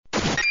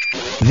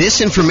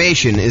This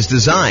information is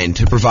designed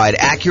to provide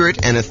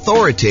accurate and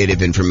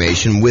authoritative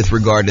information with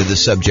regard to the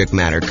subject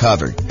matter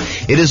covered.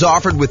 It is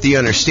offered with the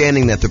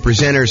understanding that the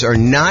presenters are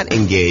not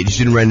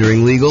engaged in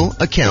rendering legal,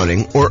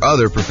 accounting, or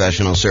other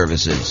professional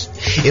services.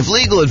 If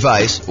legal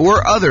advice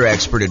or other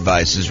expert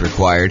advice is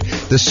required,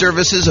 the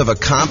services of a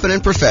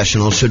competent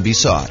professional should be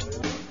sought.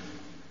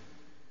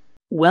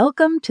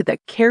 Welcome to the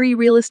Carey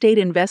Real Estate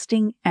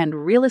Investing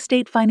and Real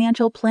Estate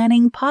Financial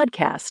Planning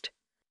podcast.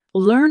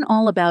 Learn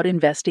all about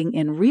investing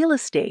in real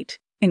estate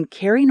in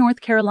Carey,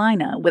 North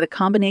Carolina, with a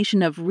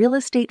combination of real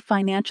estate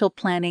financial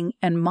planning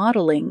and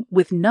modeling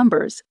with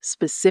numbers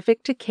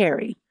specific to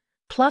Carey,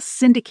 plus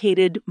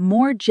syndicated,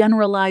 more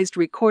generalized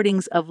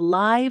recordings of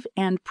live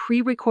and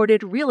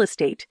pre-recorded real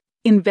estate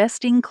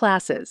investing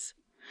classes,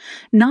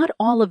 not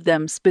all of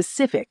them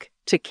specific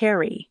to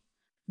Carey.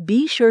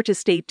 Be sure to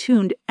stay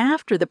tuned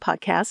after the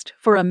podcast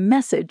for a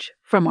message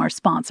from our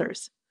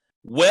sponsors.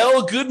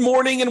 Well, good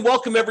morning and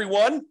welcome,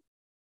 everyone.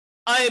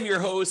 I am your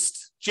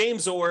host,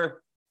 James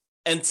Orr,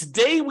 and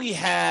today we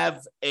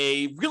have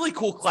a really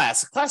cool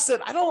class, a class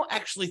that I don't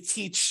actually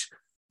teach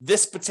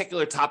this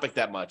particular topic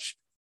that much.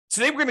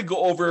 Today we're going to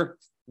go over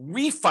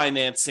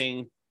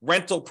refinancing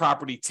rental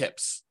property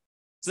tips.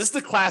 So this is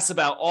the class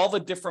about all the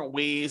different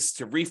ways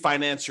to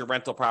refinance your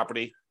rental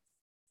property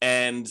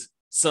and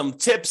some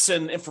tips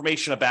and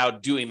information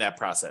about doing that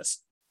process.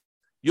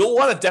 You'll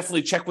want to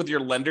definitely check with your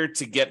lender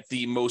to get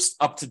the most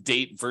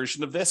up-to-date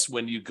version of this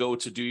when you go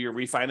to do your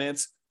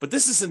refinance. But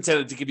this is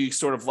intended to give you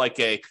sort of like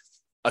a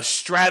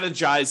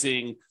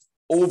strategizing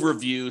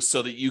overview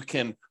so that you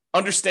can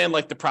understand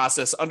like the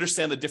process,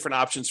 understand the different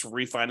options for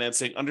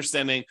refinancing,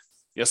 understanding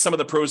some of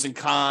the pros and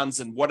cons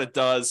and what it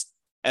does,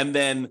 and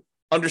then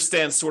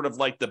understand sort of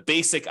like the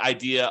basic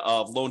idea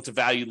of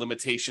loan-to-value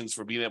limitations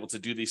for being able to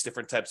do these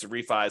different types of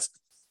refis.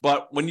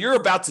 But when you're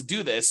about to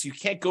do this, you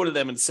can't go to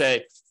them and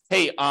say,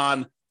 hey,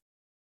 on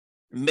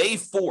May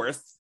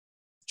 4th,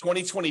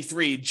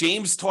 2023,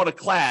 James taught a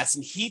class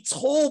and he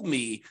told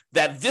me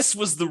that this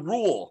was the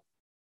rule.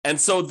 And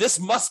so this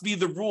must be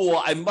the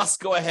rule. I must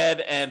go ahead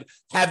and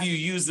have you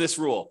use this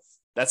rule.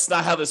 That's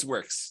not how this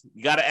works.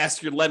 You got to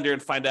ask your lender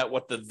and find out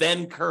what the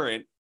then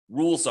current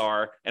rules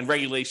are and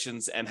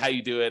regulations and how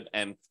you do it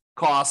and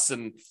costs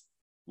and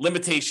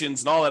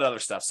limitations and all that other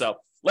stuff. So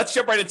let's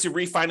jump right into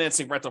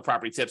refinancing rental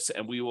property tips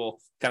and we will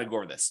kind of go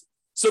over this.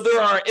 So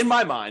there are, in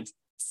my mind,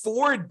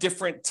 4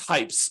 different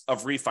types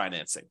of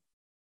refinancing.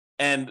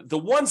 And the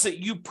ones that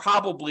you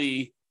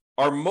probably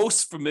are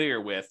most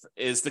familiar with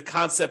is the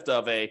concept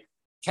of a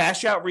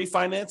cash out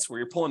refinance where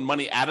you're pulling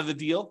money out of the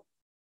deal,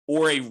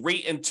 or a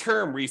rate and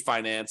term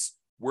refinance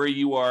where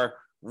you are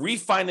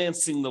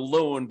refinancing the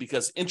loan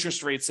because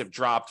interest rates have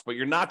dropped, but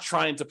you're not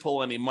trying to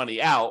pull any money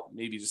out,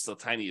 maybe just the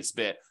tiniest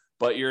bit,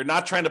 but you're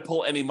not trying to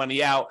pull any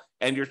money out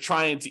and you're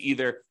trying to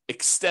either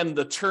extend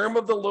the term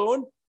of the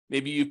loan.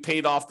 Maybe you've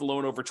paid off the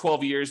loan over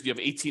 12 years, you have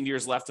 18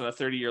 years left on a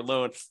 30-year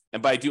loan,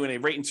 and by doing a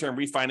rate and term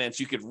refinance,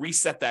 you could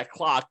reset that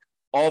clock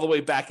all the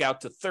way back out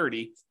to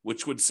 30,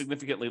 which would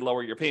significantly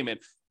lower your payment.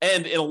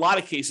 And in a lot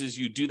of cases,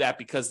 you do that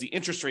because the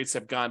interest rates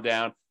have gone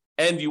down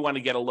and you want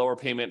to get a lower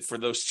payment for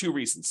those 2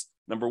 reasons.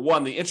 Number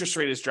 1, the interest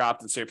rate has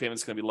dropped and so your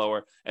payment's going to be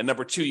lower. And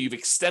number 2, you've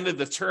extended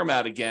the term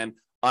out again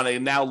on a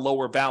now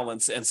lower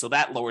balance, and so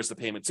that lowers the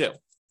payment too.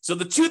 So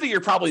the 2 that you're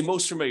probably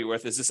most familiar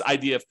with is this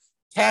idea of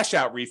cash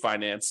out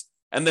refinance,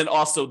 and then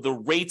also the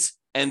rate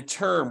and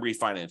term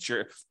refinance.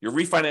 You're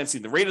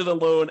refinancing the rate of the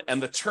loan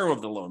and the term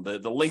of the loan,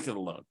 the length of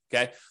the loan,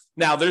 okay?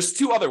 Now, there's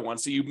 2 other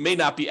ones that you may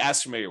not be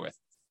as familiar with.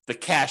 The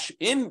cash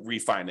in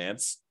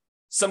refinance.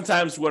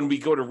 Sometimes when we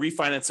go to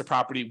refinance a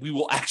property, we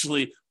will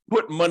actually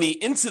put money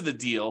into the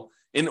deal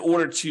in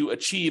order to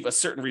achieve a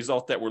certain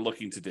result that we're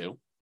looking to do,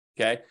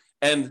 okay?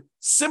 And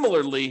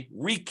similarly,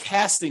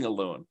 recasting a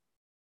loan.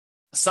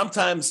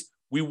 Sometimes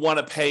we want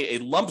to pay a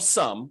lump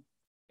sum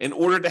in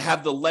order to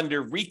have the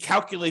lender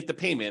recalculate the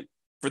payment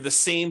for the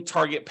same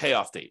target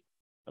payoff date,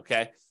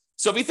 okay?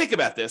 So if you think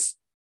about this,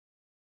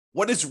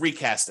 what is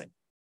recasting?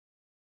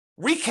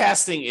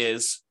 Recasting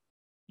is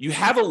you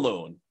have a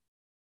loan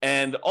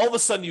and all of a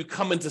sudden you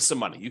come into some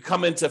money. You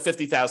come into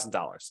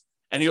 $50,000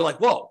 and you're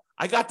like, whoa,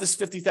 I got this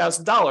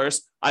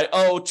 $50,000. I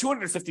owe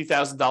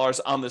 $250,000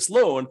 on this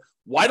loan.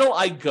 Why don't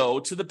I go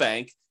to the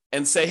bank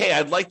and say, hey,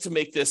 I'd like to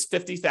make this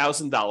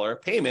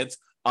 $50,000 payment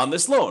on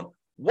this loan?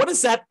 What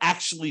does that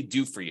actually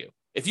do for you?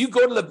 If you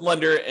go to the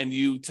lender and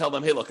you tell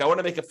them, hey, look, I want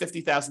to make a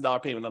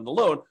 $50,000 payment on the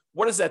loan,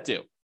 what does that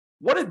do?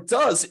 What it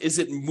does is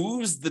it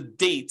moves the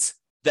date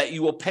that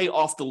you will pay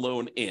off the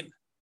loan in.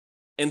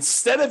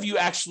 Instead of you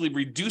actually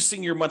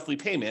reducing your monthly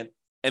payment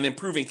and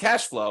improving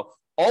cash flow,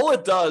 all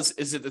it does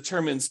is it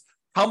determines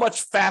how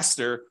much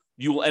faster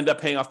you will end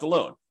up paying off the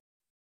loan.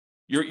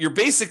 You're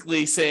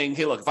basically saying,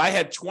 hey, look, if I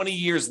had 20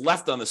 years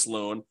left on this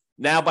loan,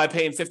 now by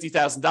paying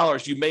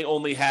 $50,000, you may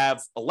only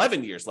have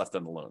 11 years left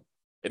on the loan.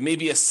 It may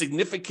be a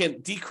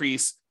significant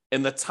decrease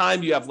in the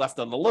time you have left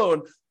on the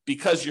loan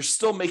because you're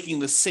still making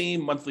the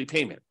same monthly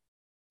payment.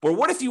 But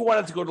what if you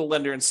wanted to go to the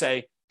lender and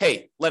say,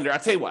 hey, lender, I'll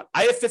tell you what,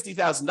 I have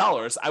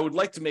 $50,000. I would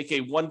like to make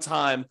a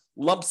one-time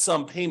lump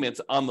sum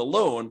payment on the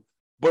loan.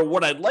 But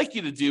what I'd like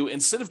you to do,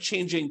 instead of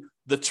changing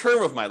the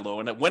term of my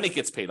loan and when it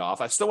gets paid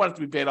off, I still want it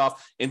to be paid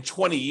off in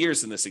 20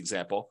 years in this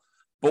example.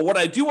 But what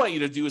I do want you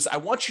to do is I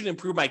want you to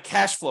improve my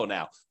cash flow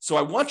now. So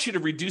I want you to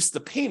reduce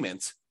the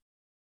payment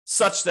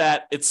such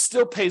that it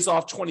still pays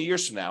off 20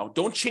 years from now.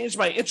 Don't change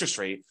my interest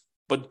rate,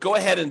 but go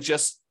ahead and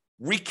just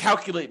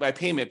recalculate my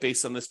payment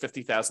based on this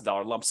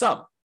 $50,000 lump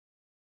sum.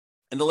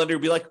 And the lender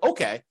would be like,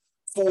 okay,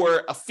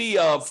 for a fee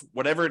of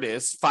whatever it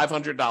is,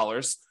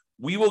 $500,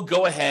 we will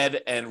go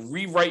ahead and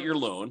rewrite your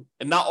loan.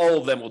 And not all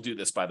of them will do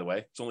this, by the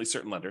way. It's only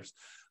certain lenders.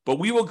 But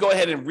we will go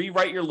ahead and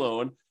rewrite your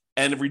loan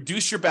and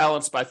reduce your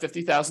balance by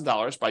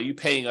 $50,000 by you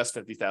paying us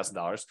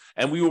 $50,000.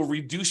 And we will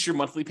reduce your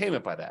monthly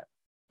payment by that.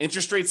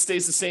 Interest rate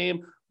stays the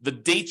same. The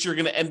date you're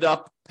going to end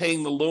up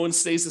paying the loan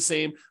stays the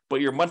same, but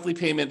your monthly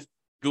payment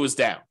goes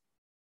down.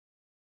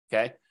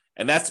 Okay?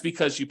 And that's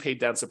because you paid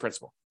down some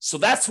principal. So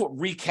that's what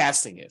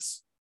recasting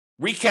is.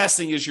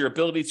 Recasting is your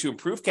ability to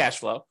improve cash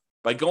flow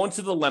by going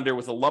to the lender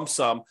with a lump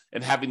sum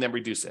and having them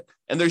reduce it.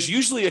 And there's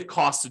usually a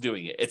cost to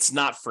doing it. It's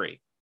not free.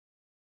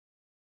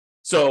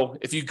 So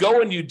if you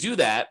go and you do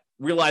that,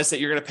 realize that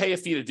you're going to pay a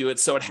fee to do it.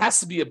 So it has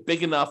to be a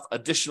big enough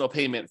additional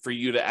payment for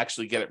you to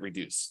actually get it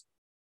reduced.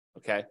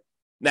 Okay.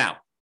 Now,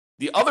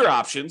 the other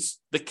options,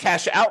 the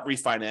cash out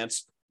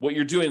refinance, what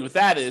you're doing with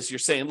that is you're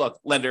saying, look,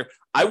 lender,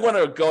 I want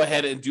to go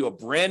ahead and do a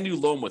brand new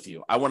loan with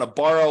you. I want to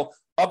borrow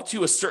up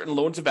to a certain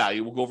loan to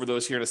value. We'll go over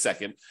those here in a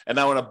second. And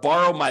I want to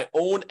borrow my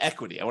own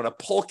equity. I want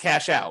to pull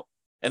cash out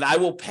and I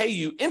will pay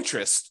you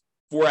interest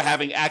for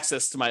having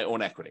access to my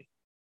own equity.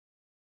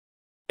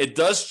 It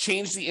does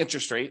change the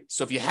interest rate.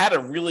 So if you had a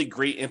really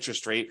great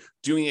interest rate,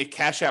 doing a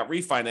cash out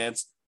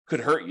refinance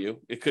could hurt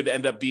you. It could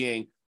end up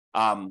being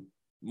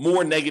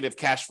more negative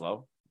cash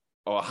flow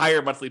or a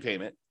higher monthly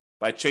payment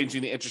by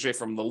changing the interest rate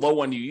from the low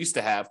one you used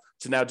to have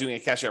to now doing a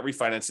cash out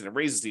refinance, and it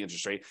raises the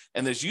interest rate.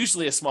 And there's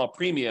usually a small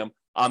premium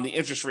on the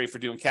interest rate for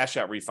doing cash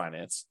out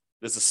refinance.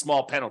 There's a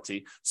small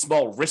penalty,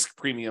 small risk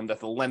premium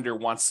that the lender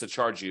wants to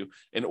charge you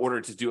in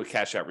order to do a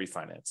cash out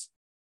refinance.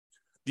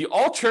 The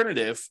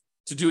alternative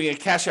to doing a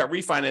cash out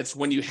refinance,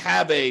 when you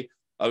have a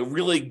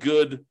really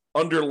good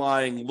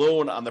underlying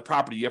loan on the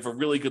property, you have a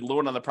really good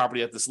loan on the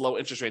property at this low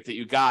interest rate that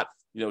you got,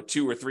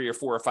 2 or 3 or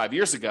 4 or 5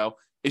 years ago,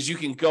 is you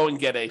can go and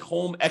get a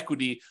home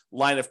equity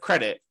line of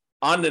credit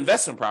on an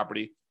investment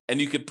property,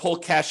 and you could pull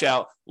cash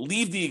out,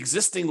 leave the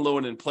existing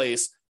loan in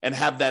place, and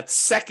have that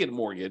second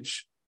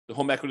mortgage, the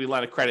home equity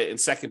line of credit, in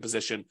second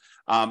position,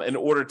 in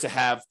order to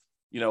have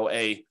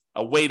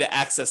a way to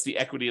access the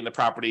equity in the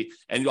property.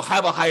 And you'll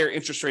have a higher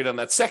interest rate on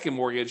that second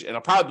mortgage, and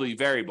it'll probably be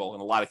variable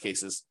in a lot of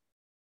cases.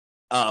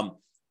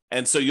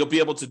 And so you'll be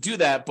able to do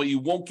that, but you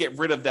won't get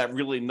rid of that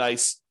really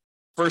nice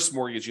first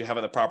mortgage you have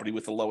on the property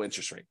with a low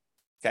interest rate.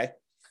 Okay.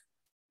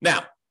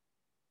 Now,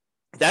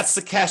 that's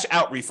the cash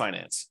out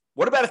refinance.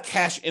 What about a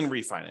cash in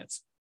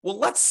refinance? Well,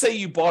 let's say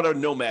you bought a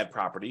nomad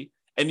property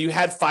and you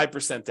had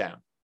 5%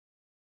 down,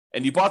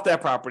 and you bought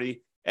that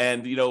property,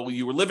 and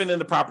you were living in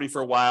the property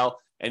for a while,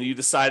 and you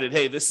decided,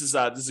 hey, this is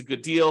a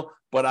good deal,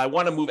 but I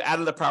want to move out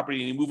of the property,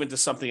 and you move into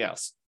something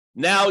else.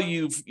 Now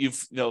you've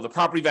the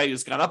property value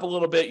has gone up a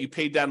little bit. You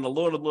paid down the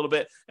loan a little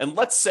bit, and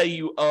let's say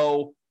you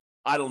owe,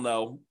 I don't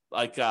know,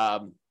 like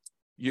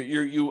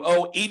you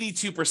owe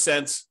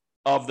 82%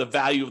 of the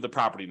value of the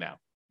property now.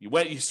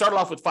 You started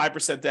off with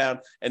 5%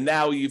 down, and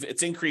now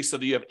it's increased so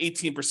that you have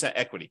 18%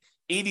 equity,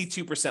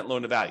 82%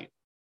 loan to value.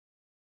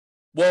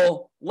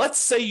 Well, let's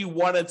say you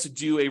wanted to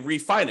do a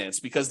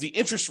refinance because the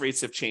interest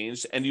rates have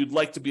changed, and you'd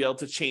like to be able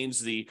to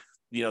change the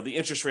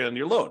interest rate on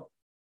your loan.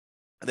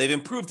 They've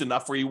improved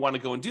enough where you want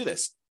to go and do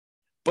this,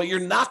 but you're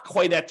not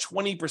quite at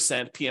 20%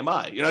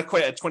 PMI. You're not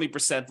quite at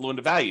 20% loan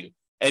to value,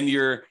 and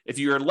if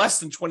you're less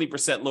than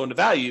 20% loan to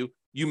value,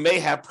 you may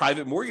have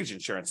private mortgage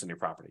insurance on your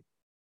property.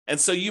 And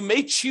so you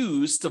may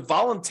choose to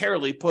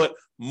voluntarily put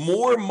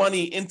more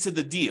money into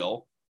the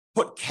deal,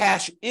 put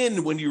cash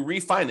in when you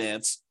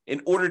refinance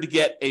in order to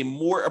get a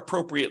more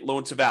appropriate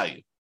loan to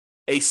value,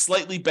 a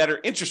slightly better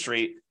interest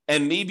rate,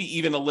 and maybe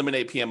even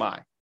eliminate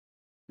PMI.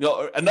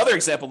 Another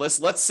example is,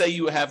 let's say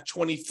you have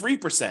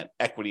 23%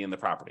 equity in the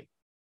property.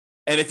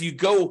 And if you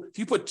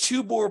put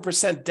 2%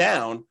 more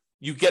down,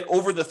 you get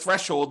over the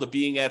threshold of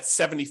being at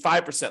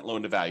 75%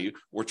 loan to value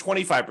or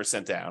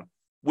 25% down,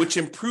 which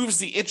improves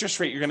the interest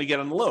rate you're going to get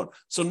on the loan.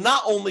 So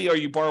not only are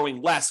you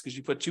borrowing less because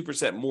you put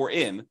 2% more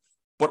in,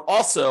 but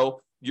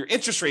also your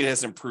interest rate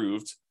has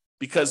improved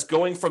because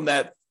going from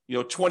that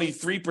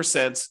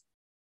 23%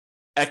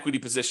 equity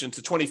position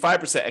to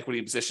 25%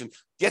 equity position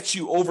gets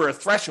you over a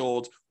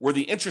threshold where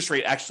the interest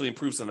rate actually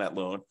improves on that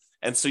loan.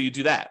 And so you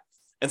do that.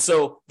 And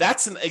so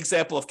that's an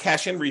example of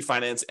cash in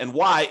refinance, and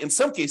why in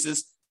some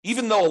cases,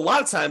 even though a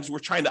lot of times we're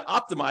trying to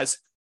optimize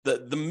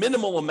the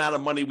minimal amount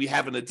of money we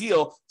have in a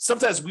deal,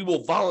 sometimes we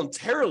will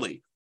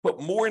voluntarily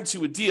put more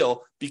into a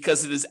deal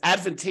because it is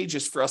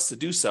advantageous for us to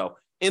do so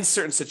in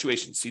certain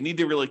situations. So you need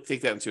to really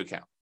take that into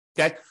account.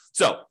 Okay.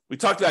 So we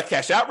talked about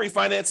cash out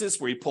refinances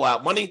where you pull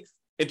out money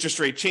interest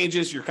rate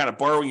changes, you're kind of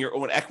borrowing your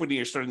own equity,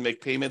 you're starting to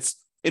make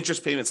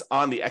interest payments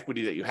on the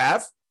equity that you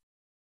have.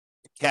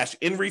 Cash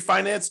in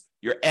refinance,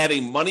 you're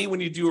adding money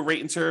when you do a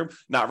rate and term,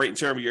 not rate and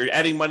term, you're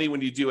adding money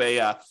when you do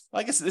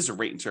I guess it is a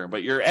rate and term,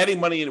 but you're adding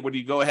money when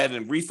you go ahead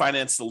and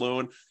refinance the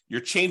loan.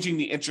 You're changing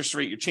the interest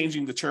rate, you're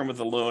changing the term of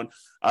the loan.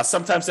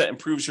 Sometimes that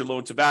improves your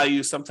loan to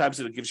value. Sometimes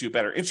it gives you a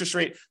better interest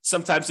rate.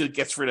 Sometimes it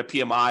gets rid of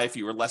PMI if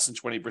you were less than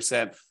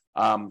 20%,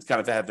 kind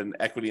of have an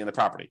equity in the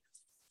property.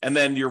 And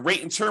then your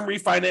rate and term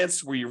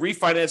refinance, where you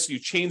refinance, you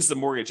change the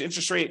mortgage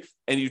interest rate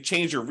and you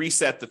change or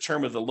reset the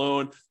term of the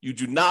loan. You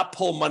do not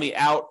pull money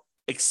out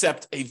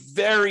except a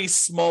very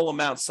small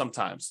amount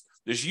sometimes.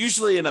 There's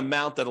usually an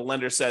amount that a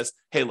lender says,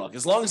 hey, look,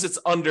 as long as it's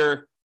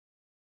under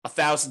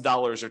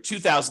 $1,000 or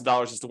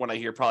 $2,000 is the one I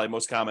hear probably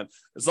most common.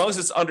 As long as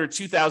it's under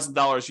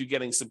 $2,000, you're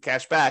getting some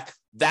cash back,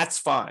 that's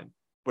fine.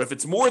 But if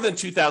it's more than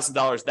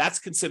 $2,000, that's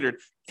considered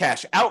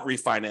cash out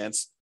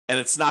refinance, and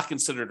it's not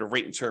considered a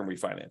rate and term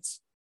refinance,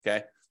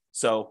 okay?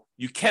 So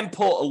you can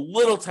pull a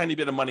little tiny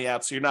bit of money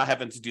out, so you're not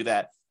having to do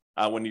that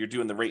when you're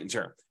doing the rate and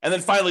term. And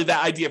then finally,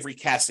 that idea of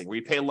recasting, where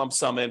you pay a lump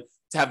sum in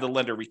to have the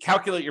lender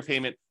recalculate your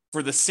payment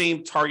for the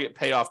same target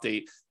payoff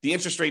date. The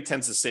interest rate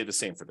tends to stay the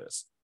same for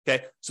this.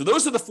 Okay, so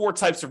those are the 4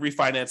 types of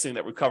refinancing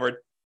that we covered.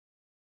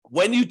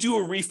 When you do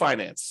a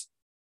refinance,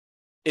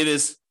 it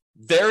is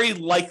very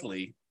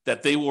likely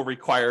that they will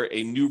require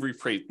a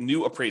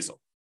new appraisal.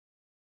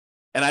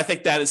 And I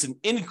think that is an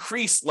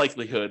increased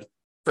likelihood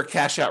for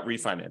cash out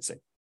refinancing.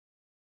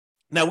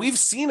 Now, we've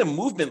seen a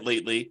movement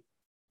lately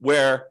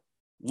where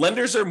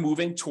lenders are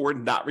moving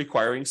toward not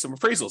requiring some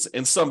appraisals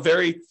in some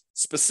very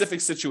specific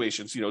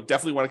situations.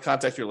 Definitely want to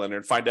contact your lender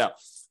and find out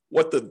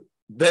what the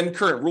then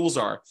current rules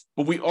are.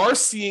 But we are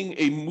seeing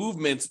a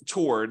movement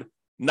toward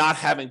not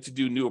having to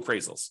do new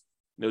appraisals.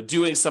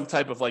 Doing some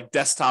type of like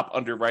desktop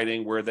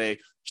underwriting where they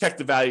check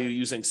the value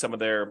using some of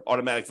their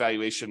automatic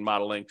valuation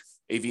modeling,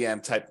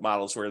 AVM type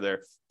models where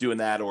they're doing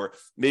that. Or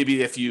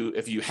maybe if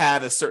you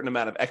had a certain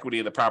amount of equity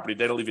in the property,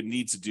 they don't even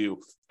need to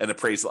do an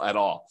appraisal at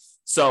all.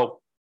 So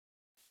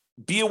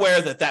be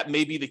aware that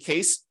may be the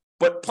case,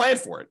 but plan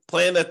for it.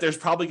 Plan that there's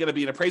probably going to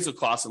be an appraisal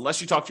cost unless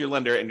you talk to your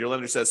lender and your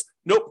lender says,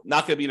 nope,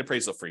 not going to be an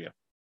appraisal for you.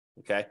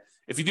 Okay.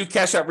 If you do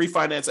cash out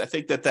refinance, I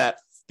think that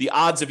the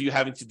odds of you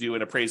having to do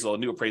a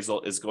new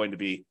appraisal is going to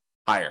be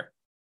higher.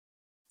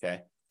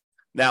 Okay.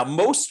 Now,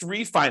 most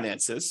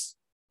refinances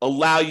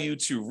allow you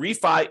to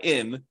refi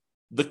in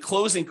the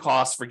closing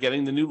costs for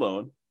getting the new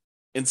loan.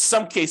 In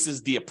some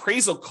cases, the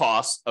appraisal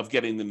costs of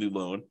getting the new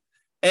loan.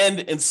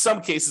 And in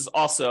some cases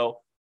also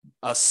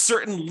a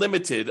certain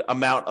limited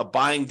amount of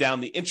buying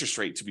down the interest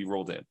rate to be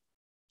rolled in.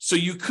 So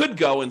you could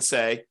go and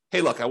say,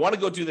 hey, look, I want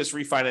to go do this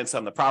refinance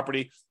on the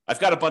property. I've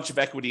got a bunch of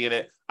equity in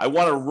it. I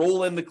want to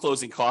roll in the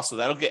closing costs, so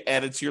that'll get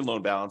added to your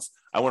loan balance.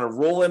 I want to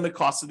roll in the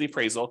cost of the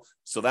appraisal,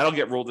 so that'll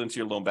get rolled into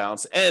your loan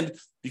balance. And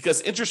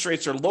because interest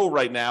rates are low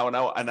right now,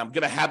 and I'm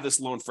going to have this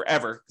loan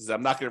forever because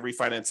I'm not going to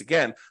refinance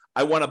again,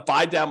 I want to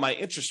buy down my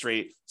interest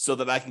rate so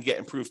that I can get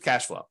improved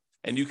cash flow.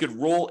 And you could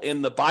roll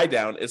in the buy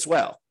down as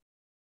well.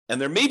 And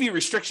there may be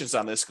restrictions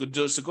on this,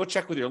 so go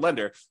check with your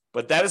lender.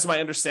 But that is my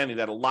understanding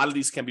that a lot of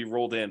these can be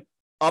rolled in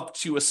up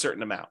to a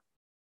certain amount.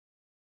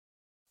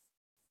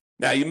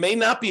 Now, you may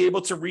not be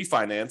able to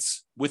refinance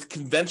with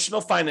conventional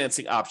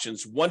financing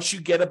options once you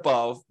get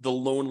above the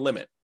loan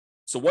limit.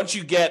 So once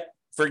you get,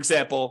 for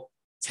example,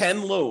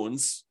 10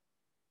 loans,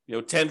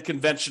 10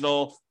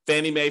 conventional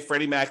Fannie Mae,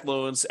 Freddie Mac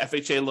loans,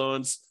 FHA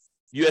loans,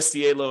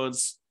 USDA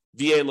loans,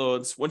 VA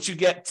loans, once you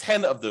get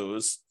 10 of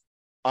those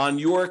on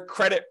your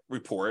credit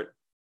report,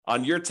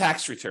 on your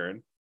tax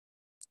return,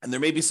 and there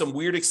may be some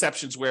weird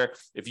exceptions where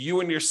if you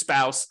and your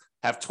spouse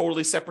have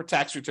totally separate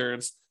tax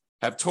returns,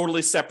 have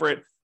totally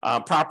separate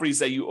properties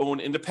that you own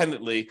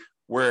independently,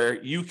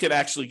 where you can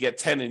actually get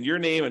 10 in your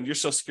name and your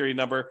social security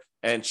number,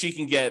 and she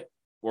can get,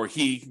 or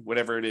he,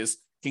 whatever it is,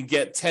 can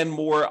get 10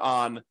 more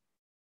on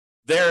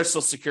their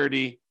social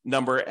security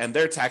number and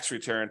their tax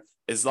return,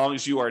 as long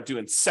as you are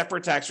doing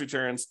separate tax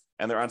returns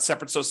and they're on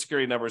separate social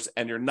security numbers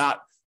and you're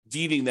not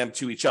deeding them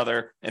to each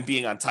other and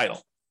being on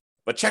title.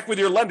 But check with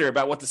your lender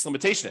about what this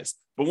limitation is.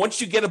 But once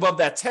you get above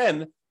that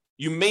 10,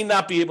 you may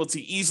not be able to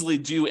easily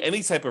do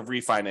any type of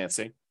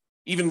refinancing,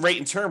 even rate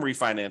and term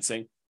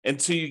refinancing,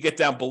 until you get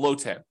down below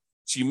 10.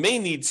 So you may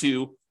need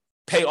to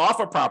pay off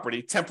a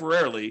property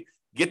temporarily,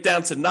 get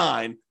down to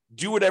 9,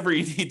 do whatever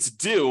you need to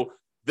do,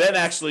 then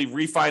actually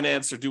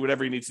refinance or do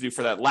whatever you need to do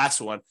for that last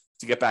one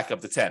to get back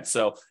up to 10.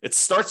 So it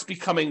starts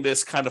becoming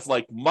this kind of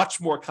like much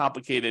more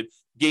complicated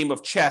game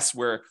of chess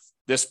where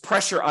there's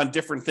pressure on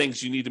different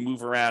things. You need to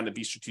move around and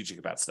be strategic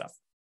about stuff.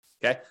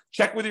 Okay.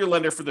 Check with your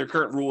lender for their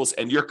current rules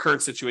and your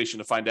current situation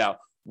to find out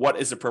what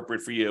is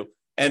appropriate for you,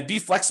 and be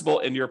flexible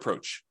in your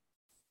approach.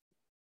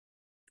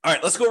 All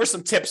right, let's go over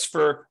some tips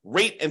for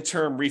rate and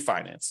term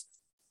refinance.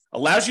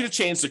 Allows you to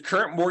change the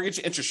current mortgage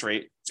interest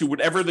rate to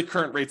whatever the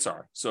current rates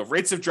are. So if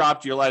rates have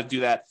dropped, you're allowed to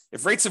do that.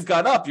 If rates have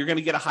gone up, you're going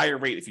to get a higher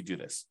rate if you do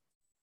this.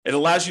 It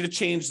allows you to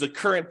change the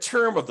current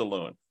term of the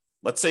loan.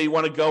 Let's say you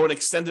want to go and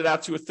extend it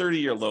out to a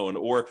 30-year loan,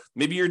 or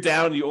maybe you're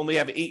down, you only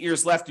have 8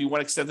 years left, you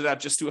want to extend it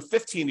out just to a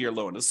 15-year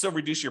loan. It'll still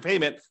reduce your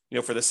payment,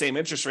 for the same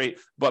interest rate,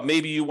 but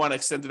maybe you want to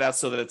extend it out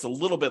so that it's a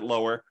little bit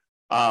lower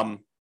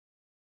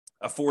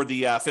for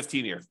the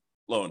 15-year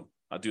loan,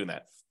 doing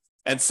that.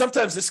 And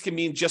sometimes this can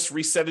mean just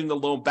resetting the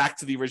loan back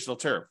to the original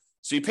term.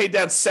 So you paid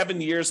down 7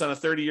 years on a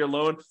 30-year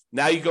loan.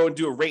 Now you go and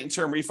do a rate and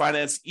term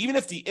refinance. Even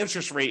if the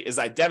interest rate is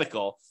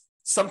identical,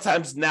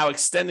 sometimes now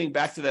extending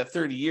back to that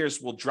 30 years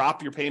will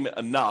drop your payment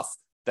enough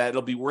that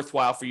it'll be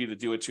worthwhile for you to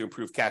do it to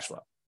improve cash flow.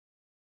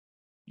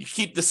 You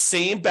keep the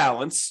same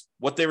balance,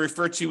 what they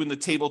refer to in the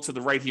table to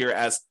the right here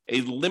as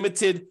a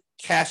limited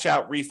cash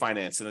out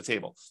refinance in the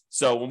table.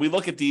 So when we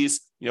look at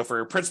these,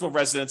 for principal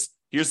residence,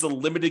 here's the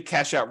limited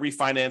cash out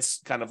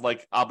refinance, kind of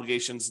like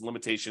obligations and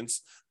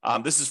limitations.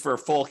 This is for a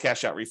full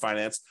cash out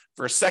refinance.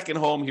 For a second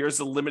home, here's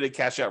the limited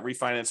cash out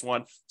refinance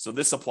one. So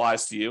this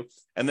applies to you.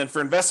 And then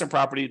for investment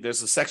property,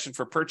 there's a section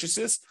for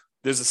purchases.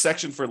 There's a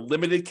section for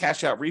limited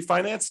cash out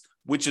refinance,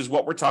 which is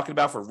what we're talking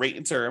about for rate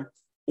and term.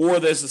 Or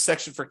there's a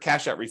section for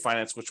cash out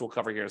refinance, which we'll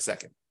cover here in a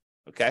second.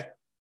 Okay.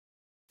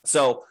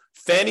 So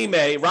Fannie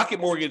Mae, Rocket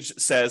Mortgage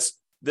says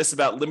this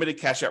about limited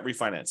cash out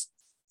refinance.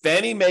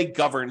 Fannie Mae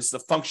governs the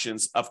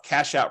functions of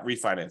cash out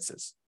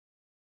refinances.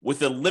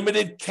 With a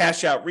limited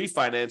cash out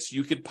refinance,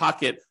 you could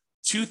pocket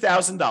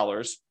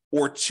 $2,000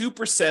 or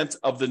 2%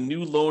 of the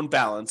new loan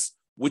balance,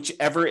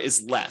 whichever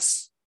is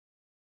less.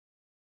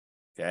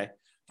 Okay.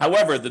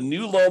 However, the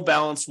new loan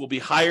balance will be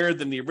higher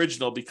than the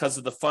original because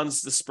of the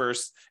funds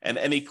dispersed and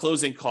any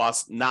closing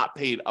costs not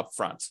paid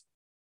upfront.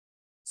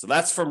 So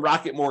that's from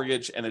Rocket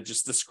Mortgage, and it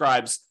just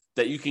describes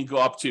that you can go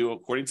up to,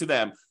 according to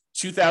them,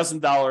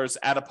 $2,000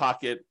 out of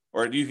pocket,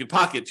 or you can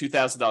pocket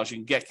 $2,000. You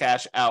can get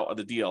cash out of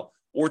the deal,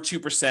 or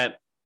 2%,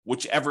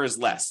 whichever is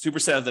less,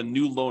 2% of the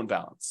new loan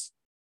balance.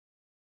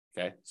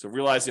 Okay, so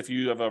realize if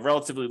you have a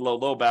relatively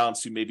low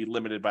balance, you may be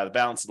limited by the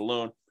balance of the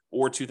loan,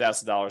 or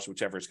 $2,000,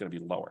 whichever is going to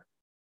be lower.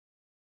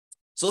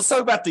 So let's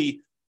talk about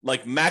the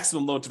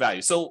maximum loan to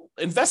value. So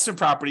investment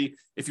property,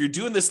 if you're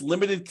doing this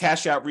limited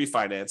cash out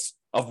refinance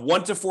of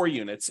 1 to 4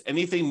 units,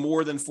 anything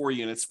more than 4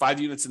 units, 5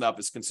 units and up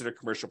is considered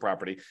commercial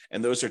property.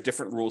 And those are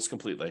different rules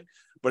completely.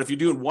 But if you're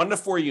doing 1 to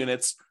 4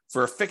 units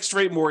for a fixed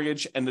rate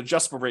mortgage and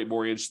adjustable rate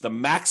mortgage, the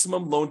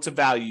maximum loan to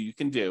value you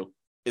can do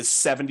is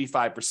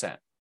 75%.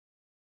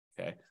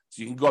 Okay.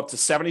 So you can go up to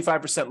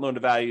 75% loan to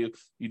value.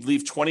 You'd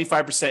leave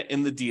 25%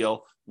 in the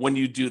deal when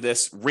you do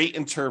this rate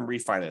and term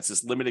refinance,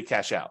 this limited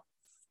cash out.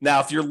 Now,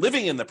 if you're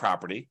living in the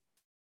property,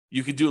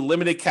 you could do a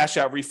limited cash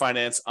out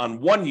refinance on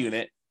 1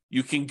 unit.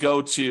 You can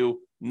go to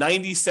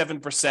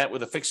 97%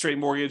 with a fixed rate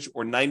mortgage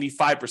or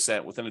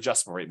 95% with an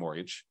adjustable rate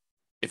mortgage.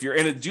 If you're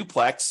in a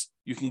duplex,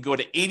 you can go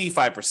to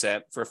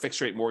 85% for a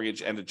fixed rate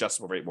mortgage and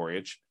adjustable rate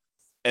mortgage.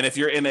 And if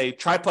you're in a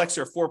triplex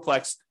or a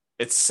fourplex,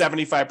 it's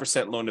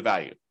 75% loan to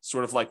value,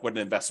 sort of like what an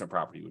investment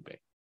property would be.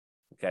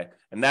 Okay.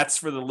 And that's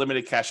for the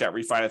limited cash out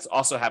refinance.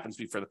 Also happens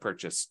to be for the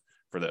purchase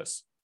for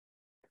those.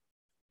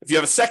 If you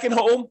have a second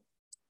home,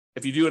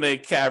 if you're doing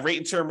a rate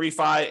and term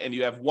refi and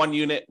you have 1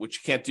 unit, which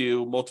you can't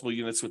do multiple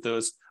units with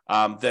those,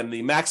 then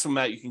the maximum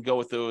amount you can go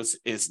with those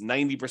is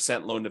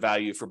 90% loan to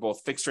value for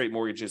both fixed rate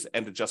mortgages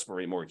and adjustable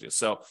rate mortgages.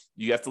 So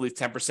you have to leave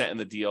 10% in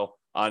the deal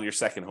on your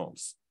second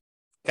homes.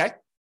 Okay.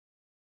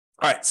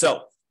 All right.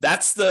 So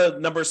that's the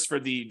numbers for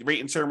the rate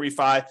and term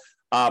refi.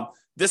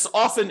 This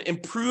often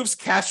improves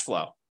cash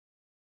flow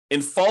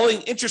in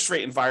falling interest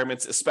rate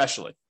environments,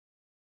 especially.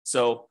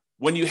 So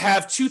when you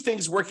have 2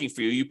 things working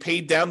for you, you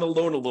paid down the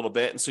loan a little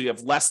bit, and so you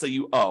have less that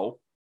you owe,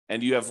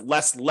 and you have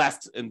less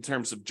left in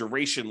terms of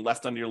duration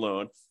left on your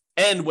loan.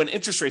 And when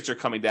interest rates are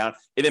coming down,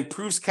 it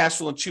improves cash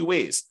flow in 2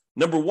 ways.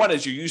 Number one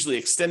is you're usually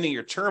extending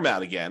your term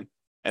out again,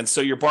 and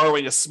so you're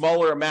borrowing a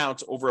smaller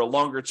amount over a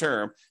longer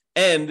term.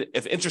 And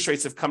if interest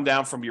rates have come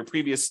down from your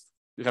previous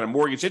kind of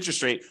mortgage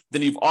interest rate,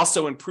 then you've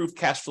also improved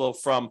cash flow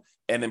from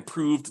an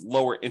improved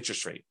lower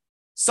interest rate.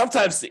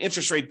 Sometimes the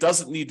interest rate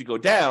doesn't need to go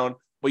down,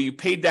 but you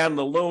paid down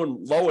the loan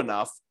low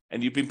enough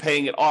and you've been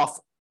paying it off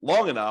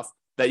long enough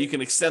that you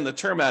can extend the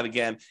term out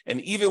again.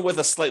 And even with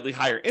a slightly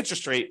higher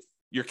interest rate,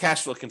 your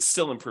cash flow can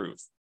still improve.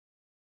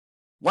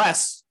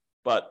 Less,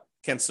 but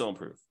can still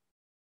improve.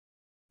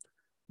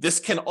 This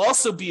can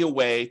also be a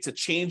way to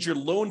change your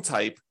loan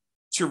type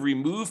to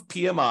remove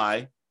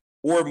PMI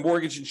or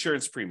mortgage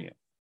insurance premium.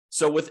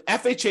 So with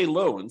FHA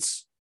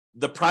loans,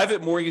 the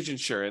private mortgage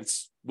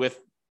insurance with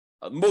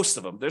most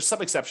of them, there's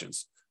some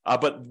exceptions,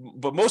 but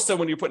most of them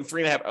when you're putting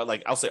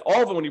 3.5%, I'll say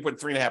all of them when you're putting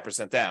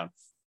 3.5% down,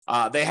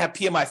 they have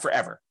PMI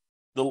forever.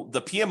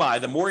 The PMI,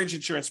 the mortgage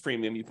insurance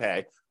premium you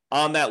pay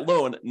on that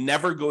loan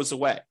never goes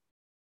away.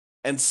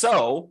 And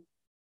so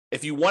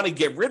if you want to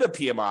get rid of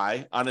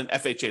PMI on an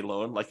FHA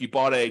loan, like you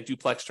bought a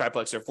duplex,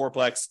 triplex, or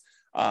fourplex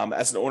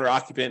as an owner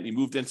occupant, you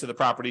moved into the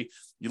property,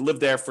 you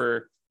lived there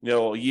for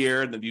a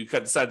year, and then you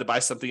decided to buy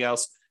something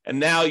else. And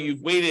now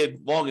you've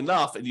waited long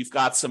enough and you've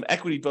got some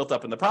equity built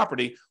up in the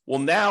property. Well,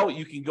 now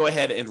you can go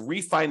ahead and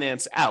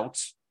refinance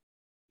out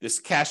this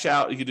cash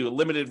out. You can do a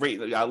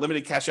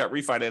limited cash out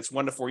refinance,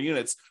 1 to 4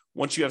 units,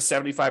 once you have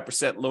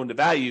 75% loan to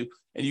value,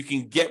 and you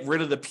can get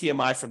rid of the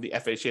PMI from the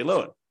FHA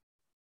loan.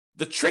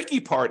 The tricky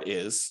part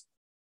is,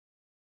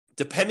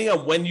 depending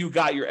on when you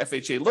got your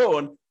FHA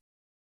loan,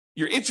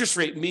 your interest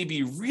rate may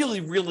be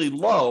really, really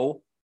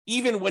low,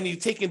 even when you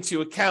take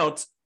into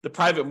account the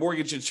private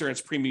mortgage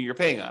insurance premium you're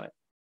paying on it.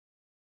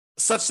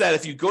 Such that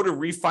if you go to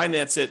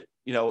refinance it,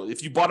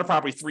 if you bought a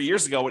property 3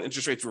 years ago when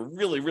interest rates were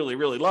really, really,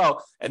 really low,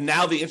 and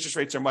now the interest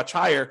rates are much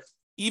higher,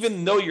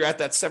 even though you're at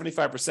that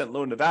 75%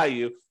 loan to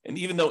value, and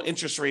even though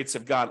interest rates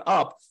have gone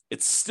up,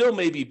 it still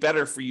may be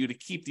better for you to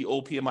keep the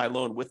old PMI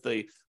loan with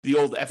the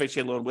old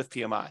FHA loan with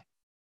PMI.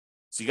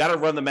 So you got to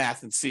run the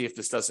math and see if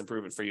this does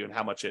improve it for you and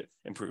how much it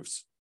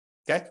improves.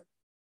 Okay?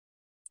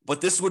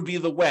 But this would be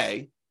the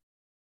way,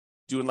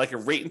 doing like a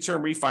rate and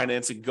term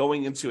refinance and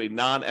going into a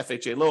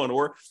non-FHA loan,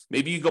 or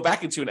maybe you go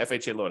back into an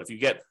FHA loan. If you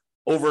get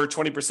over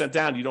 20%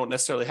 down, you don't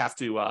necessarily have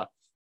to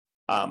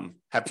have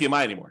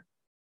PMI anymore.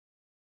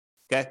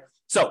 Okay,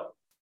 so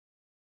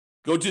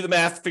go do the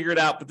math, figure it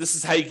out. But this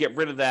is how you get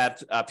rid of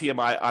that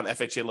PMI on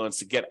FHA loans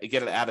to get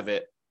it out of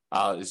it,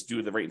 is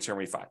do the rate and term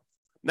refi.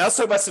 Now let's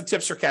talk about some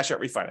tips for cash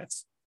out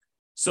refinance.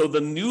 So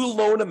the new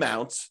loan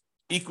amount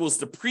equals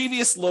the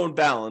previous loan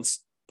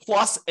balance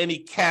plus any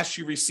cash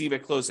you receive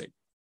at closing.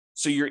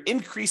 So you're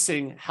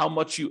increasing how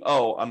much you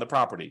owe on the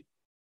property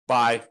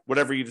by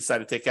whatever you decide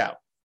to take out.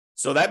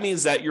 So that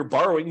means that you're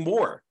borrowing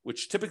more,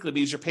 which typically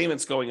means your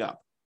payment's going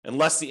up,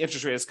 unless the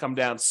interest rate has come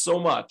down so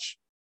much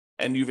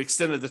and you've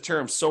extended the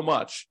term so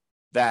much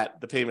that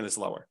the payment is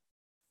lower.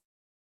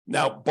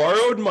 Now,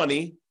 borrowed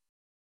money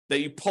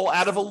that you pull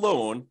out of a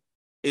loan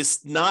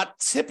is not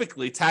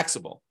typically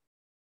taxable,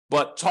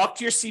 but talk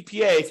to your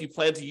CPA if you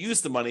plan to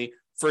use the money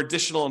for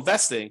additional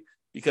investing,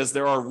 because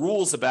there are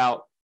rules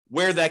about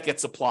where that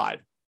gets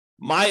applied.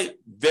 My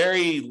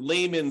very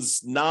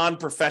layman's,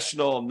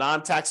 non-professional,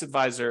 non-tax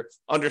advisor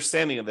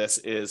understanding of this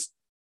is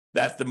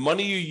that the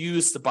money you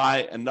use to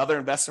buy another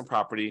investment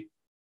property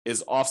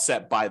is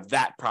offset by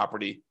that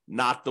property,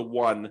 not the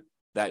one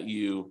that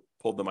you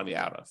pulled the money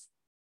out of.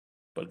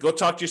 But go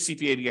talk to your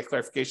CPA to get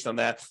clarification on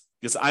that,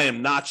 because I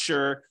am not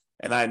sure,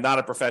 and I am not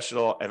a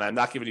professional, and I'm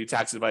not giving you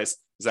tax advice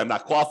because I'm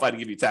not qualified to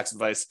give you tax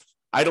advice.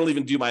 I don't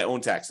even do my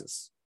own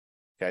taxes.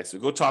 Okay, so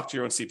go talk to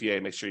your own CPA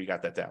and make sure you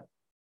got that down.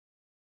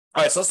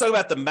 All right, so let's talk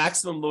about the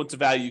maximum loan to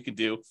value you can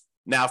do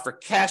now for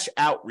cash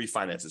out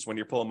refinances when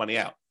you're pulling money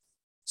out.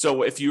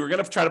 So if you were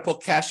going to try to pull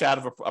cash out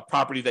of a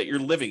property that you're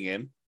living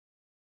in,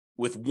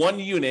 with 1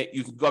 unit,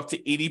 you can go up to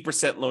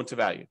 80% loan to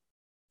value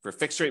for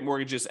fixed rate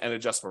mortgages and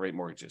adjustable rate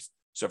mortgages.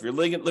 So if you're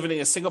living in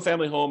a single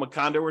family home, a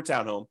condo or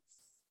townhome,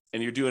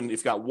 and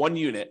you've got 1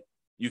 unit,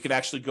 you can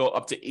actually go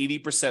up to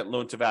 80%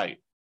 loan to value.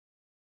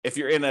 If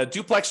you're in a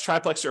duplex,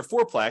 triplex, or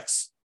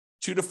fourplex,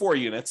 2 to 4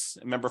 units,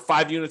 remember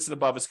 5 units and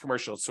above is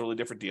commercial, it's a totally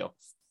different deal.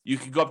 You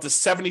can go up to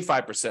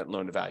 75%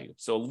 loan to value.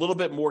 So a little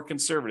bit more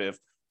conservative.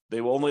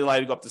 They will only allow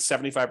you to go up to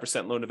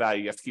 75% loan to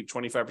value. You have to keep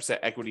 25%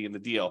 equity in the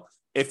deal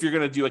if you're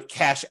going to do a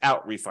cash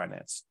out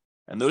refinance.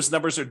 And those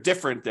numbers are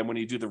different than when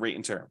you do the rate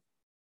and term.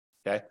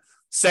 Okay.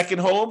 Second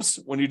homes,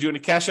 when you're doing a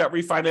cash out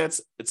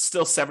refinance, it's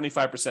still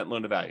 75%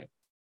 loan to value.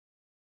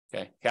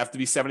 Okay. You have to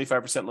be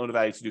 75% loan to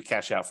value to do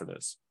cash out for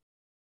those.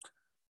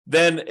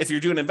 Then if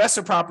you're doing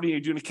investment property, you're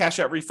doing a cash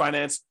out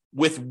refinance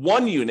with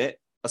 1 unit,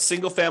 a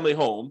single family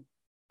home,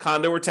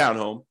 condo or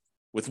townhome,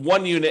 with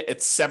 1 unit,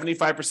 it's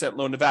 75%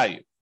 loan to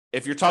value.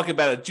 If you're talking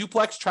about a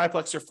duplex,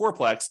 triplex, or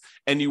fourplex,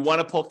 and you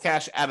want to pull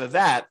cash out of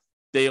that,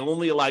 they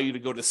only allow you to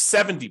go to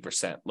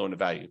 70% loan to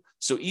value.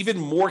 So even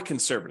more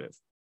conservative.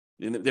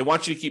 They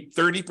want you to keep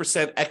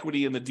 30%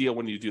 equity in the deal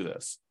when you do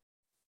this.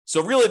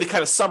 So really, to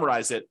kind of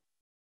summarize it,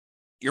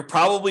 you're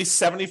probably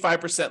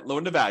 75%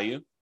 loan to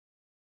value,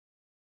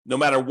 no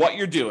matter what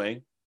you're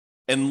doing,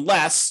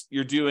 unless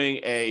you're doing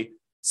a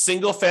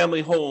single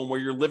family home where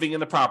you're living in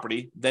the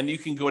property, then you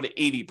can go to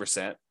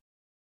 80%.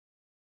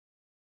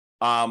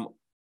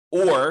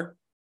 Or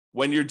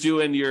when you're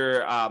doing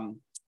your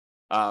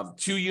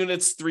 2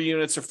 units, 3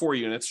 units, or 4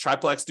 units,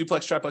 triplex,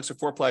 duplex, triplex, or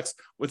fourplex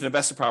with an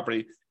investment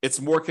property,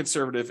 it's more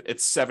conservative.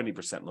 It's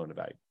 70% loan to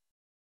value.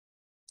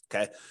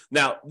 Okay.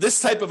 Now,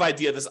 this type of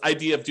idea, this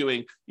idea of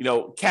doing,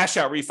 cash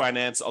out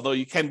refinance, although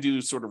you can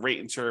do sort of rate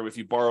and term if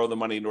you borrow the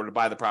money in order to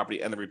buy the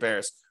property and the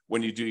repairs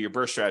when you do your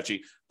burst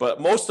strategy. But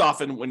most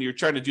often when you're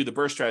trying to do the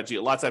burst strategy,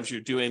 a lot of times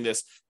you're doing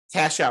this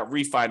cash out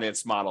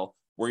refinance model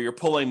where you're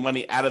pulling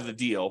money out of the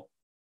deal.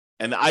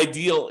 And the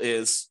ideal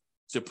is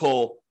to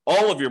pull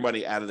all of your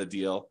money out of the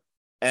deal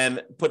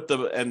and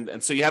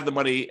and so you have the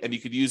money and you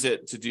could use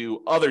it to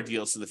do other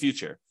deals in the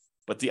future.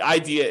 But the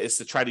idea is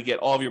to try to get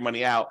all of your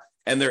money out.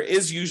 And there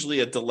is usually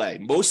a delay.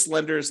 Most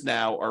lenders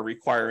now are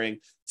requiring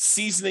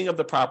seasoning of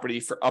the property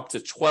for up to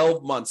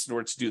 12 months in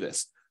order to do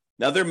this.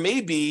 Now, there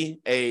may be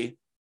a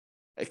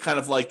kind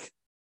of like,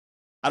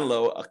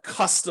 a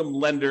custom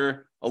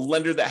lender, a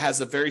lender that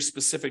has a very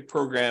specific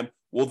program.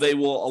 Well, they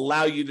will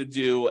allow you to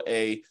do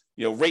a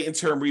rate and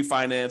term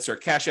refinance or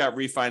cash out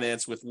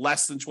refinance with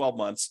less than 12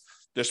 months.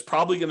 there's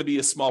probably going to be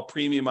a small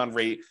premium on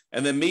rate.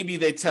 And then maybe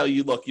they tell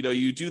you, look,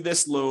 you do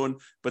this loan,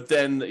 but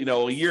then,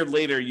 a year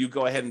later, you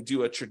go ahead and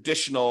do a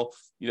traditional,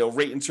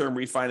 rate and term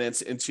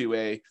refinance into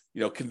a,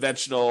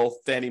 conventional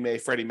Fannie Mae,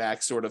 Freddie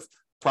Mac sort of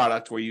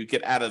product where you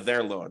get out of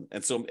their loan.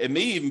 And so it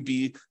may even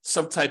be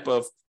some type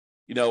of,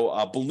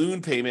 a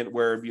balloon payment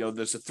where,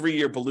 there's a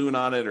 3-year balloon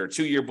on it or a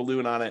 2-year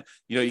balloon on it.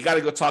 You got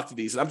to go talk to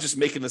these. And I'm just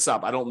making this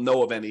up. I don't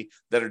know of any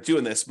that are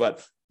doing this,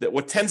 but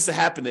what tends to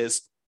happen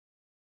is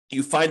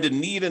you find a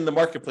need in the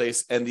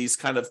marketplace and these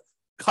kind of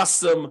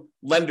custom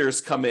lenders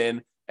come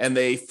in and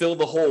they fill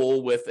the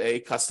hole with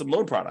a custom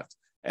loan product.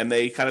 And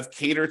they kind of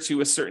cater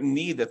to a certain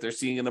need that they're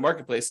seeing in the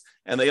marketplace.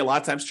 And they a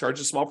lot of times charge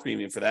a small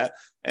premium for that.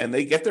 And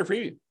they get their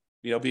premium,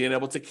 being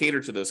able to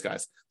cater to those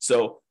guys.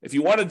 So if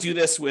you want to do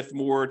this with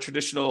more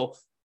traditional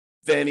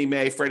Fannie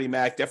Mae, Freddie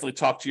Mac, definitely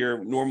talk to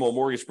your normal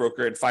mortgage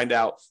broker and find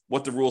out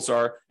what the rules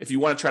are. If you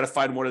want to try to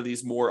find one of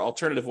these more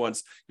alternative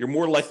ones, you're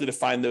more likely to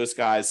find those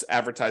guys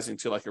advertising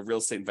to like a real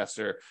estate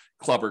investor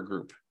club or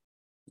group.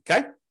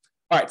 Okay.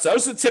 All right. So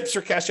those are the tips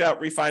for cash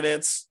out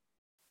refinance.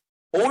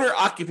 Owner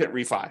occupant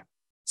refi.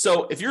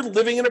 So if you're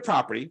living in a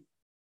property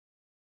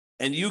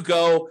and you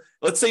go,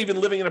 let's say you've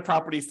been living in a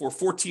property for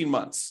 14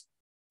 months,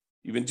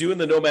 you've been doing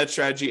the nomad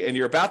strategy and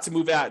you're about to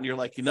move out and you're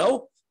like,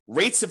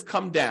 rates have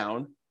come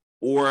down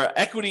or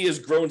equity has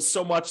grown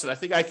so much that I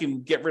think I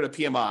can get rid of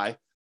PMI.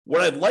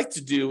 What I'd like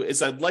to do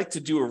is I'd like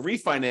to do a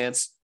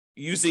refinance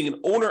using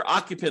an owner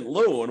occupant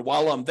loan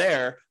while I'm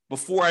there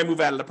before I move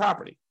out of the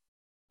property.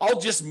 I'll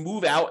just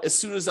move out as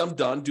soon as I'm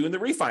done doing the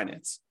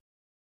refinance.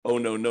 Oh,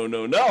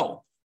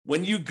 no.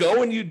 When you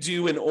go and you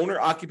do an owner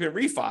occupant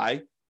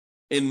refi,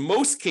 in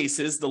most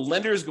cases, the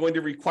lender is going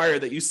to require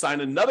that you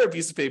sign another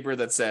piece of paper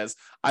that says,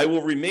 I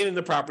will remain in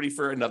the property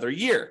for another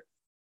year.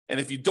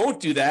 And if you don't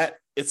do that,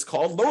 it's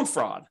called loan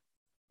fraud.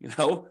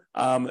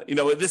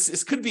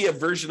 This could be a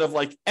version of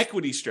like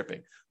equity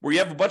stripping, where you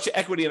have a bunch of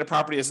equity in a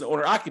property as an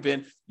owner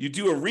occupant. You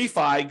do a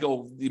refi,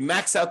 you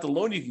max out the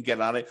loan you can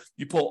get on it.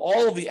 You pull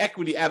all of the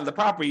equity out of the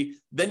property.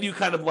 Then you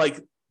kind of like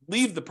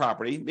leave the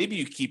property. Maybe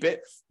you keep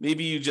it.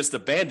 Maybe you just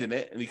abandon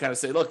it. And you kind of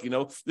say, look,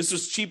 this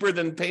was cheaper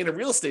than paying a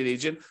real estate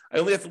agent. I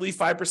only have to leave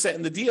 5%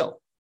 in the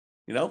deal.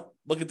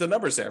 Look at the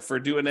numbers there for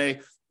doing a,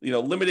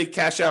 limited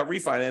cash out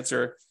refinance,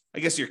 or I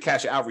guess your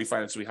cash out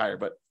refinance will be higher,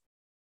 but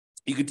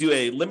you could do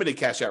a limited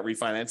cash out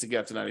refinance and get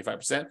up to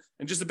 95%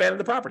 and just abandon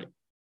the property.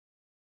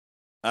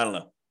 I don't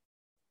know.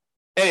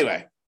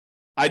 Anyway,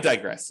 I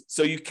digress.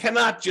 So you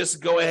cannot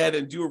just go ahead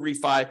and do a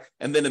refi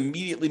and then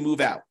immediately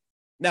move out.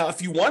 Now,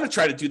 if you want to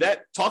try to do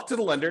that, talk to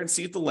the lender and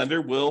see if the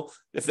lender will,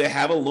 if they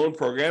have a loan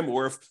program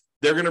or if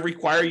they're going to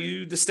require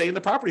you to stay in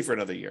the property for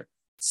another year.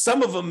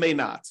 Some of them may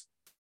not.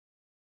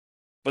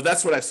 But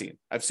that's what I've seen.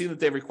 I've seen that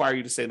they require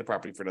you to stay in the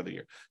property for another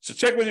year. So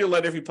check with your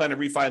lender if you plan to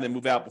refi and then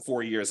move out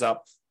before a year is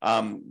up.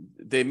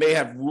 They may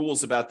have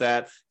rules about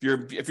that.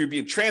 If you're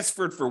being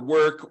transferred for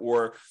work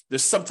or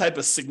there's some type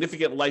of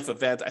significant life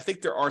event, I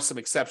think there are some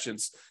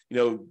exceptions.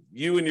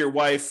 You and your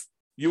wife,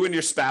 you and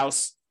your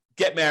spouse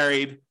get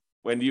married.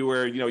 When you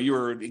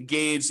were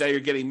engaged, now you're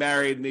getting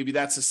married. Maybe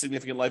that's a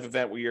significant life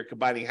event where you're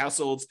combining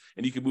households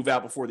and you can move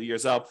out before the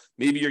year's up.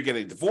 Maybe you're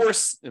getting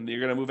divorced and you're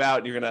going to move out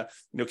and you're going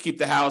to, keep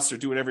the house or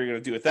do whatever you're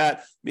going to do with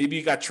that. Maybe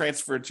you got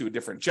transferred to a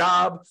different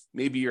job.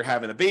 Maybe you're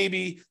having a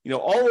baby.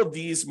 All of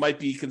these might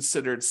be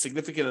considered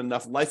significant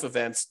enough life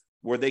events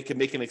where they can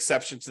make an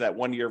exception to that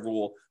 1-year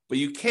rule. But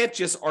you can't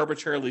just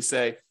arbitrarily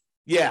say,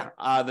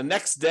 the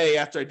next day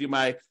after I do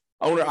my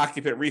owner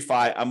occupant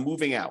refi, I'm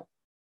moving out.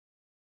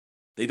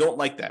 They don't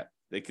like that.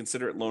 They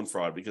consider it loan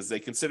fraud because they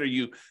consider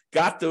you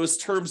got those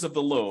terms of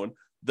the loan,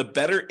 the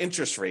better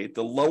interest rate,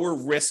 the lower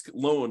risk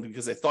loan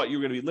because they thought you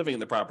were going to be living in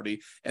the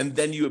property, and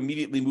then you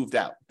immediately moved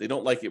out. They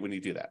don't like it when you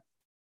do that.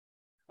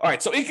 All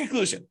right, so in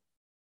conclusion,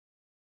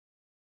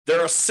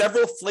 there are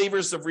several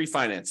flavors of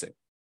refinancing.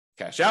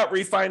 Cash out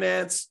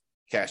refinance,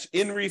 cash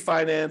in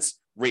refinance,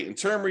 rate and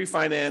term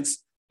refinance,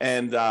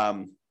 and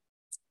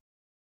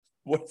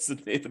what's the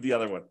name of the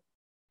other one?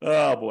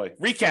 Oh boy,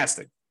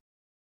 recasting.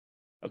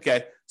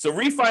 Okay, so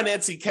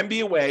refinancing can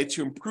be a way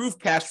to improve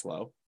cash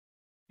flow.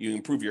 You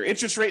improve your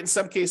interest rate in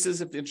some cases.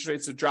 If the interest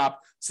rates have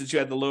dropped since you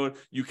had the loan,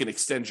 you can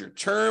extend your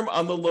term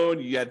on the loan.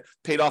 You had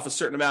paid off a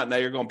certain amount. Now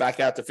you're going back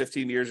out to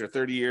 15 years or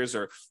 30 years,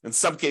 or in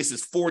some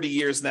cases, 40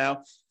 years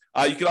now.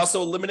 You can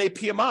also eliminate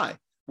PMI,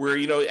 where,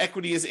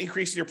 equity is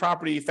increasing your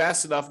property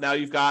fast enough. Now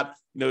you've got,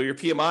 your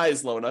PMI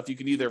is low enough. You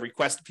can either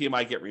request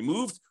PMI get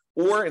removed,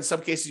 or in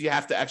some cases, you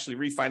have to actually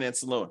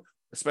refinance the loan,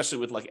 especially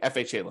with like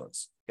FHA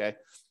loans. Okay.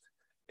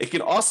 It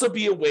can also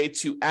be a way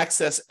to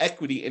access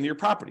equity in your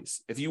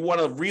properties. If you want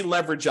to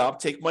re-leverage up,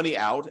 take money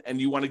out, and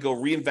you want to go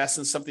reinvest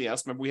in something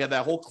else. Remember, we had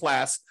that whole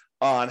class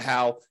on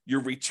how your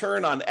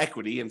return on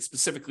equity, and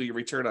specifically your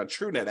return on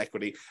true net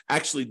equity,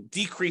 actually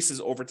decreases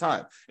over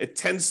time. It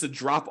tends to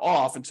drop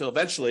off until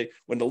eventually,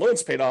 when the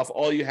loan's paid off,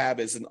 all you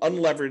have is an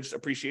unleveraged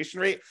appreciation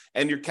rate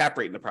and your cap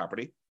rate in the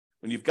property.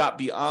 When you've got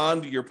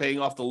beyond, you're paying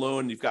off the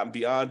loan, you've gotten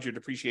beyond your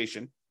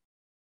depreciation,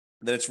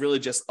 then it's really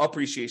just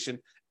appreciation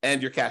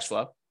and your cash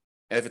flow.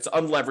 And if it's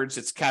unleveraged,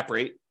 it's cap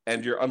rate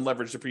and your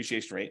unleveraged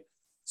depreciation rate.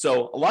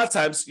 So a lot of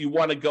times you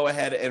want to go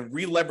ahead and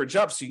re-leverage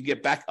up so you can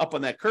get back up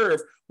on that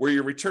curve where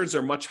your returns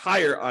are much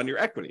higher on your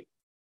equity.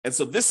 And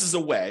so this is a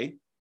way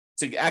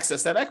to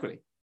access that equity,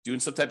 doing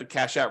some type of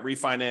cash out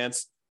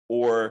refinance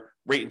or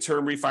rate and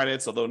term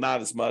refinance, although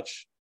not as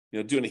much.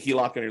 Doing a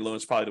HELOC on your loan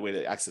is probably the way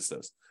to access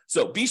those.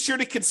 So be sure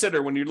to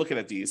consider when you're looking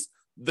at these,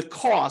 the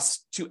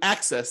cost to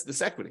access this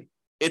equity.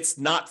 It's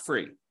not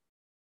free.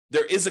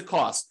 There is a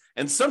cost.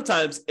 And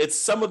sometimes it's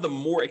some of the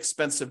more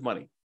expensive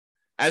money.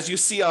 As you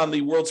see on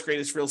the World's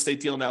Greatest Real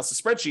Estate Deal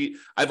Analysis spreadsheet,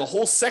 I have a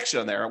whole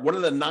section on there. One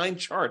of the 9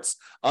 charts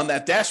on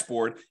that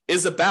dashboard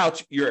is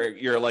about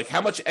your like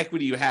how much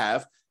equity you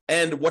have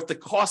and what the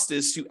cost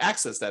is to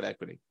access that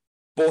equity.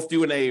 Both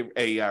doing a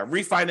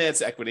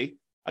refinance equity,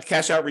 a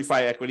cash out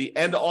refi equity,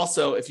 and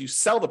also if you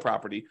sell the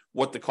property,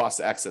 what the cost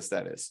to access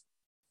that is.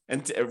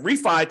 And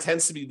refi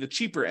tends to be the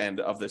cheaper end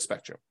of the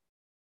spectrum.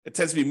 It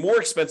tends to be more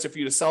expensive for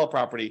you to sell a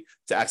property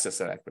to access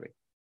that equity.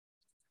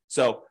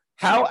 So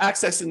how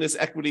accessing this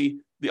equity,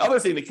 the other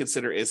thing to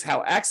consider is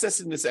how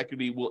accessing this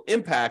equity will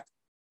impact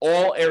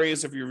all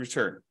areas of your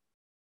return.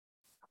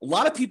 A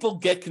lot of people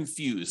get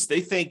confused.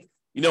 They think,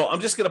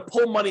 I'm just going to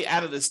pull money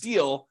out of this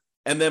deal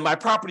and then my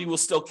property will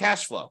still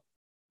cash flow.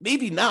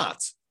 Maybe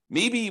not.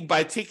 Maybe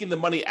by taking the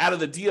money out of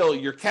the deal,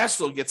 your cash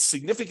flow gets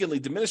significantly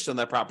diminished on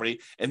that property,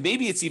 and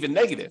maybe it's even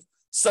negative,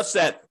 such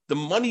that the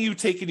money you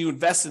take and you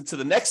invest into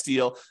the next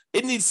deal,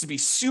 it needs to be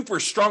super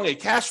strong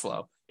at cash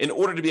flow in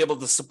order to be able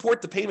to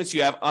support the payments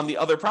you have on the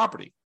other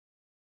property.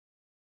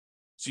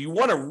 So you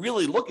want to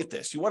really look at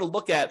this. You want to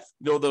look at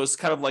those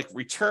kind of like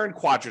return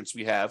quadrants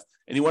we have,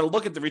 and you want to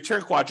look at the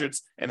return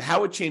quadrants and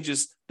how it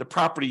changes the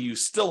property you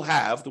still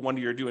have, the one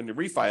you're doing the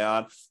refi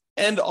on,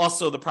 and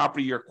also the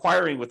property you're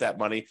acquiring with that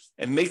money,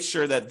 and make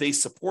sure that they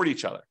support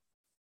each other.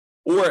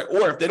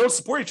 Or if they don't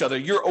support each other,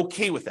 you're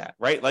okay with that,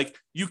 right? Like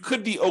you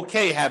could be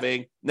okay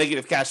having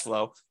negative cash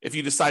flow if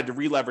you decide to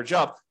re-leverage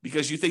up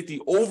because you think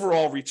the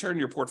overall return in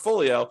your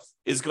portfolio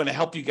is going to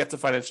help you get to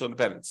financial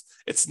independence.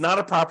 It's not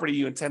a property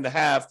you intend to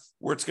have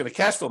where it's going to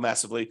cash flow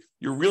massively.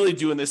 You're really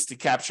doing this to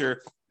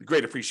capture the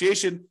great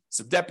appreciation,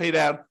 some debt pay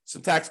down,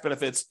 some tax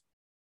benefits,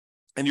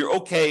 and you're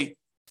okay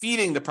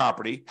feeding the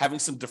property, having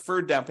some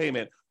deferred down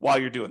payment while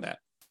you're doing that.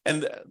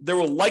 And there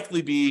will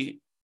likely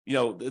be,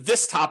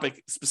 this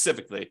topic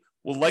specifically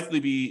will likely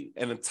be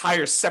an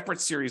entire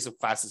separate series of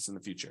classes in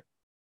the future.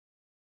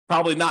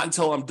 Probably not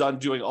until I'm done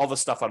doing all the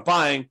stuff on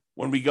buying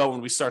when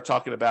we start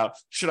talking about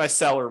should I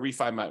sell or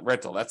refi my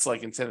rental. That's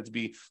like intended to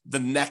be the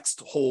next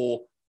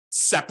whole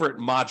separate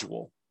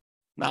module,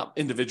 not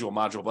individual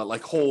module, but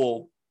like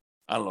whole,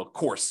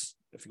 course,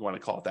 if you want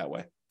to call it that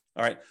way.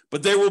 All right.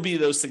 But there will be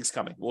those things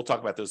coming. We'll talk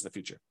about those in the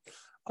future.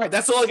 All right.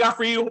 That's all I got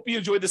for you. Hope you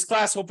enjoyed this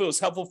class. Hope it was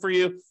helpful for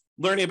you,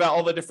 learning about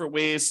all the different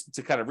ways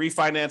to kind of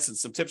refinance and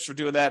some tips for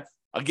doing that.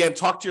 Again,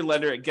 talk to your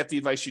lender and get the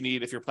advice you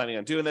need if you're planning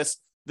on doing this.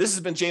 This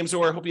has been James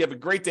Orr. Hope you have a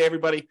great day,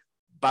 everybody.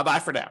 Bye-bye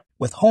for now.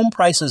 With home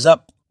prices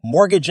up,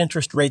 mortgage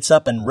interest rates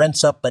up, and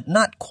rents up, but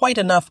not quite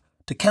enough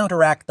to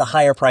counteract the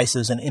higher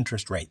prices and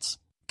interest rates.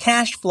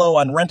 Cash flow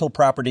on rental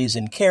properties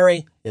in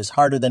Cary is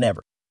harder than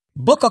ever.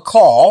 Book a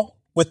call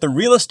with the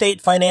Real Estate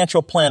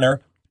Financial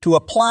Planner to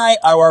apply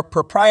our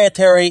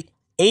proprietary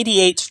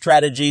 88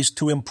 strategies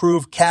to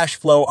improve cash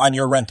flow on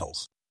your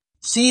rentals.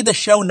 See the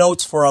show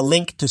notes for a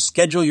link to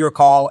schedule your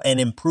call and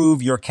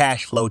improve your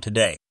cash flow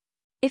today.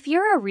 If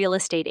you're a real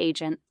estate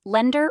agent,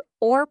 lender,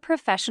 or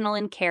professional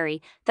in Cary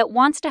that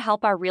wants to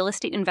help our real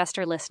estate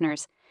investor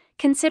listeners,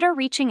 consider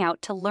reaching out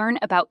to learn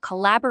about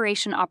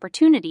collaboration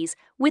opportunities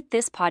with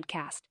this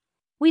podcast.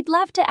 We'd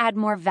love to add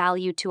more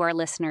value to our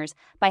listeners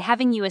by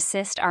having you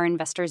assist our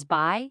investors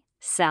buy,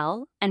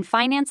 sell, and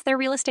finance their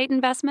real estate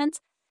investments.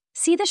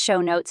 See the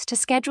show notes to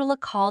schedule a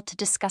call to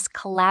discuss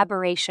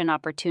collaboration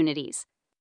opportunities.